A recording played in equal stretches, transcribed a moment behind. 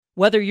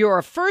Whether you're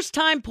a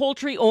first-time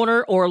poultry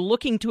owner or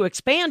looking to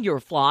expand your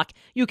flock,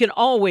 you can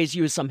always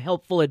use some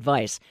helpful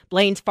advice.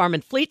 Blaine's Farm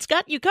and Fleet's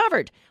got you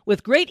covered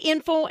with great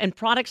info and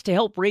products to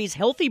help raise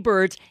healthy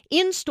birds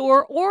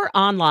in-store or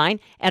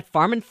online at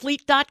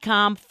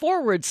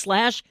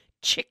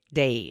farmandfleet.com/chick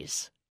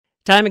days.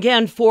 Time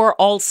again for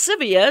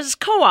Alcivia's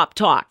Co-op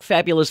Talk.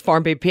 Fabulous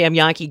Farm Babe Pam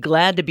Yankee,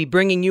 glad to be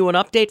bringing you an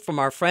update from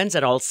our friends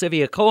at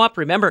Alcivia Co-op.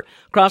 Remember,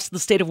 across the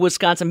state of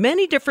Wisconsin,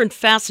 many different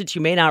facets you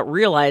may not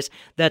realize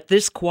that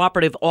this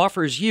cooperative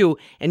offers you,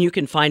 and you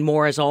can find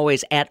more, as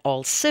always, at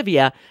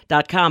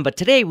alcivia.com. But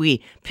today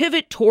we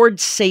pivot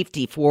towards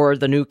safety for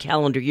the new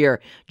calendar year.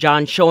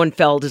 John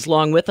Schoenfeld is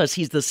along with us.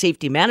 He's the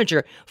safety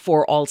manager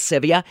for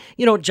Alcivia.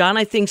 You know, John,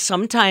 I think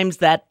sometimes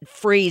that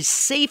phrase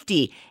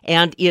safety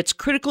and its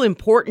critical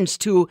importance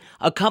to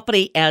a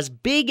company as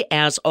big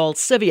as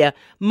Alcivia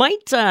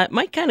might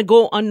kind of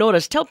go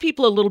unnoticed. Tell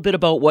people a little bit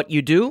about what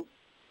you do.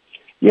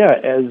 Yeah,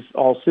 as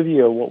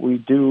Alcivia, what we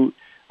do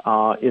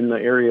in the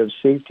area of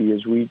safety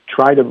is we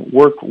try to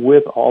work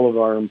with all of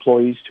our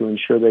employees to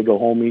ensure they go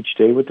home each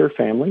day with their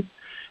family.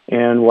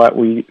 And what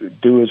we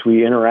do is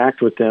we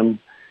interact with them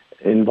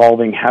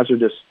involving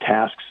hazardous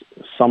tasks.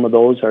 Some of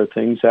those are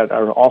things that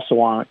are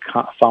also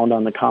found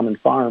on the common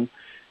farm,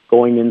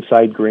 going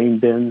inside grain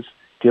bins,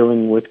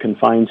 dealing with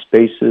confined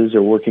spaces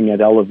or working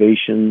at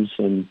elevations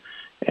and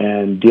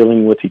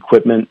dealing with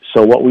equipment.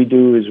 So what we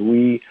do is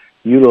we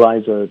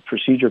utilize a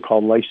procedure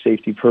called life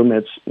safety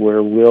permits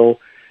where we'll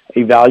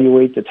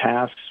evaluate the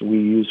tasks. We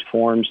use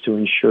forms to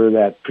ensure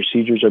that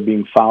procedures are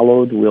being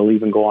followed. We'll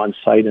even go on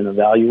site and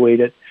evaluate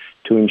it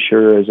to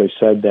ensure, as I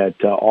said,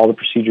 that all the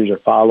procedures are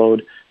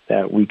followed,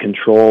 that we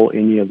control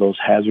any of those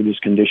hazardous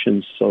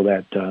conditions so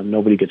that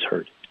nobody gets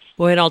hurt.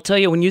 Boy, and I'll tell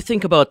you, when you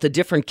think about the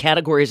different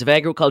categories of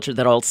agriculture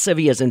that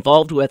Alcivia is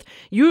involved with,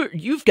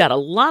 you've got a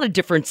lot of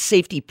different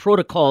safety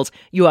protocols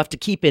you have to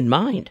keep in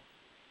mind.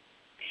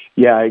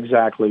 Yeah,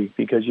 exactly,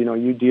 because, you know,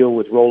 you deal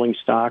with rolling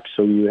stock,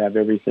 so you have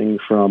everything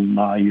from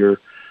your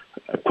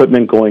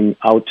equipment going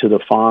out to the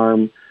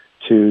farm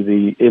to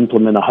the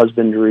implement of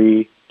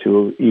husbandry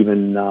to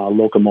even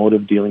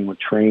locomotive dealing with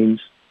trains.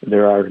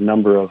 There are a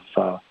number of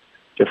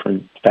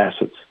different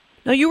facets.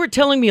 Now, you were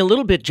telling me a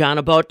little bit, John,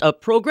 about a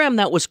program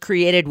that was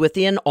created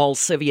within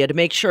Alcivia to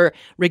make sure,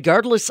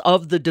 regardless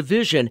of the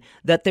division,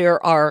 that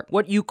there are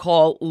what you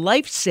call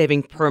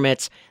life-saving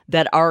permits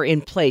that are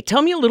in play.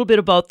 Tell me a little bit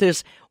about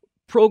this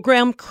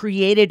program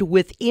created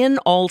within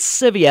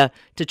Alcivia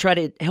to try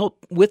to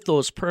help with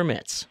those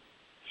permits.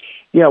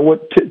 Yeah,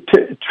 what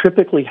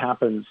typically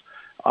happens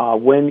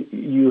when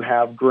you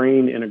have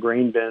grain in a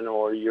grain bin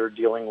or you're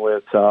dealing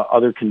with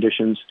other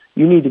conditions,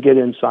 you need to get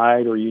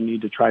inside or you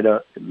need to try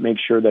to make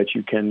sure that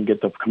you can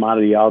get the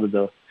commodity out of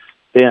the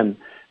bin.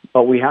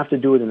 But we have to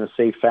do it in a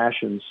safe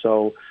fashion.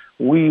 So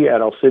we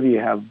at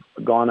Alcivia have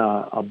gone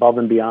above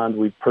and beyond.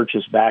 We've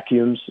purchased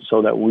vacuums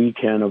so that we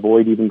can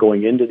avoid even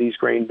going into these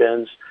grain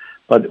bins.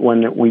 But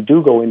when we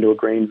do go into a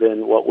grain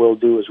bin, what we'll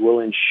do is we'll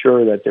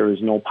ensure that there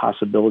is no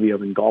possibility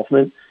of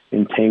engulfment,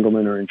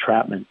 entanglement, or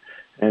entrapment.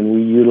 And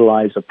we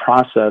utilize a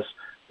process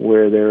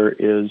where there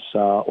is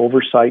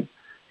oversight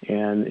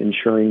and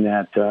ensuring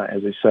that,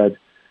 as I said,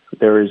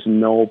 there is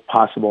no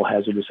possible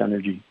hazardous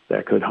energy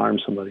that could harm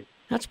somebody.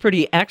 That's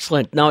pretty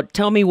excellent. Now,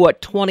 tell me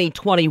what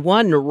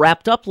 2021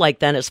 wrapped up like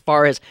then as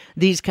far as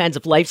these kinds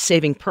of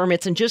life-saving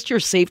permits and just your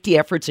safety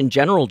efforts in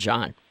general,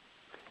 John.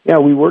 Yeah,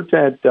 we worked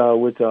with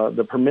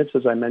the permits,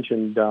 as I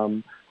mentioned.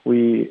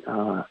 We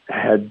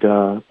had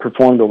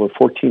performed over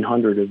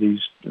 1,400 of these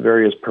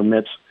various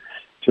permits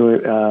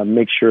to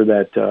make sure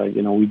that,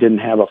 we didn't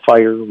have a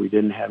fire, we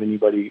didn't have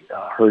anybody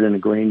hurt in a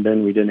grain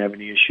bin, we didn't have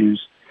any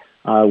issues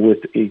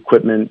with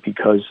equipment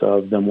because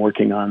of them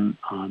working on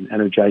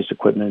energized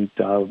equipment.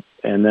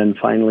 And then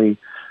finally,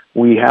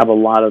 we have a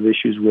lot of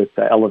issues with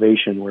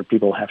elevation where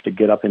people have to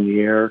get up in the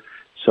air.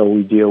 So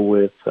we deal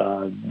with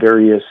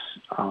various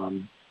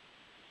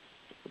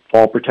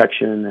fall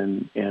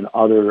protection and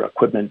other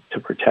equipment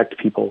to protect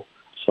people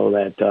so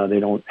that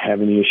they don't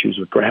have any issues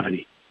with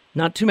gravity.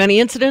 Not too many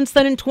incidents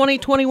then in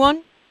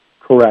 2021?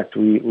 Correct.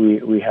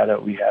 We had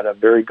a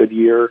very good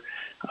year.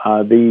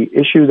 The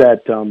issue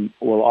that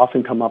will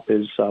often come up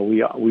is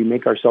we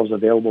make ourselves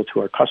available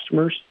to our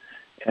customers,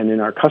 and in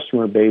our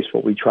customer base,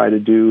 what we try to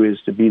do is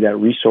to be that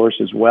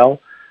resource as well.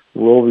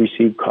 We'll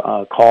receive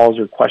calls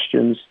or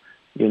questions,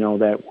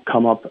 that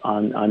come up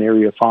on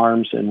area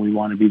farms, and we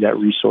want to be that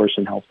resource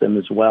and help them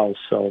as well.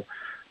 So,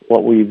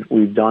 what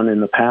we've done in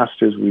the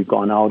past is we've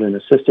gone out and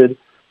assisted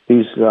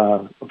these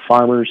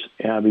farmers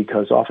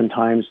because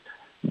oftentimes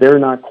they're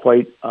not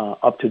quite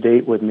up to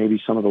date with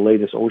maybe some of the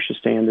latest OSHA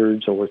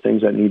standards or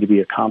things that need to be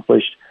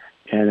accomplished,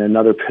 and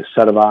another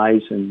set of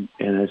eyes, and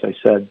as I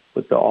said,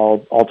 with the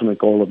ultimate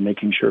goal of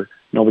making sure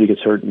nobody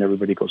gets hurt and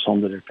everybody goes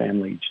home to their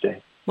family each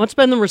day. What's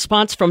been the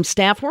response from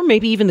staff or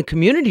maybe even the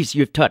communities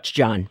you've touched,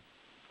 John?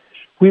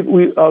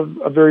 We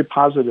a very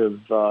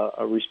positive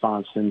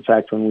response. In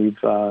fact, when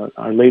we've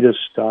our latest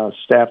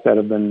staff that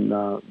have been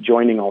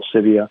joining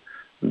Alcivia,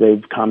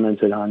 they've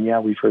commented on,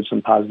 we've heard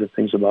some positive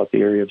things about the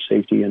area of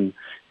safety, and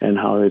and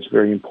how it's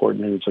very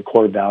important and it's a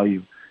core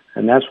value.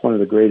 And that's one of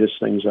the greatest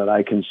things that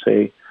I can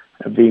say,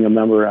 being a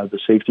member of the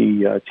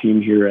safety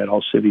team here at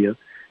Alcivia,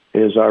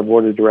 is our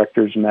board of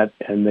directors met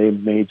and they've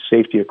made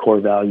safety a core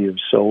value.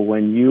 So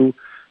when you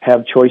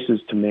have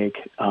choices to make,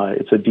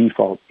 it's a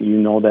default. You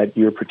know that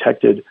you're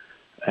protected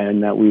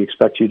and that we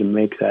expect you to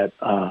make that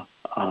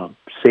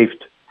safe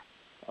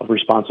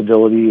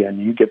responsibility, and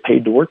you get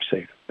paid to work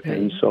safe. Okay.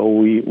 And so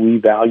we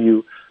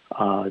value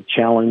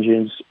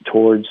challenges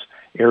towards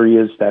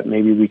areas that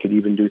maybe we could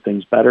even do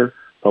things better.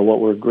 But what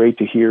we're great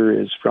to hear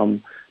is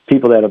from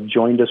people that have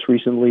joined us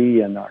recently,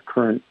 and our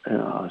current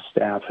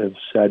staff have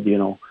said,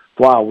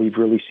 wow, we've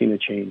really seen a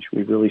change.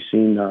 We've really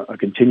seen a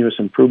continuous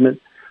improvement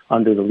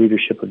under the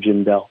leadership of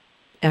Jim Dell.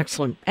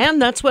 Excellent.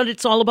 And that's what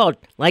it's all about.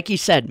 Like you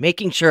said,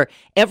 making sure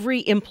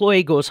every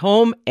employee goes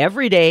home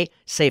every day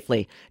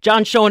safely.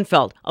 John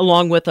Schoenfeld,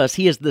 along with us,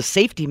 he is the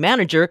safety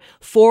manager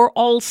for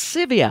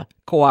Alcivia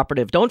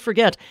Cooperative. Don't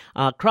forget,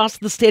 across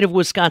the state of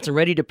Wisconsin,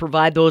 ready to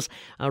provide those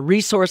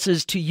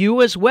resources to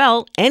you as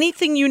well.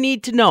 Anything you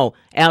need to know,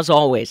 as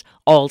always,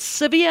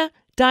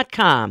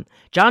 alcivia.com.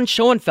 John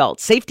Schoenfeld,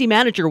 safety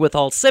manager with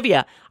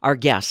Alcivia, our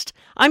guest.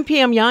 I'm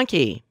Pam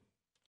Jahnke.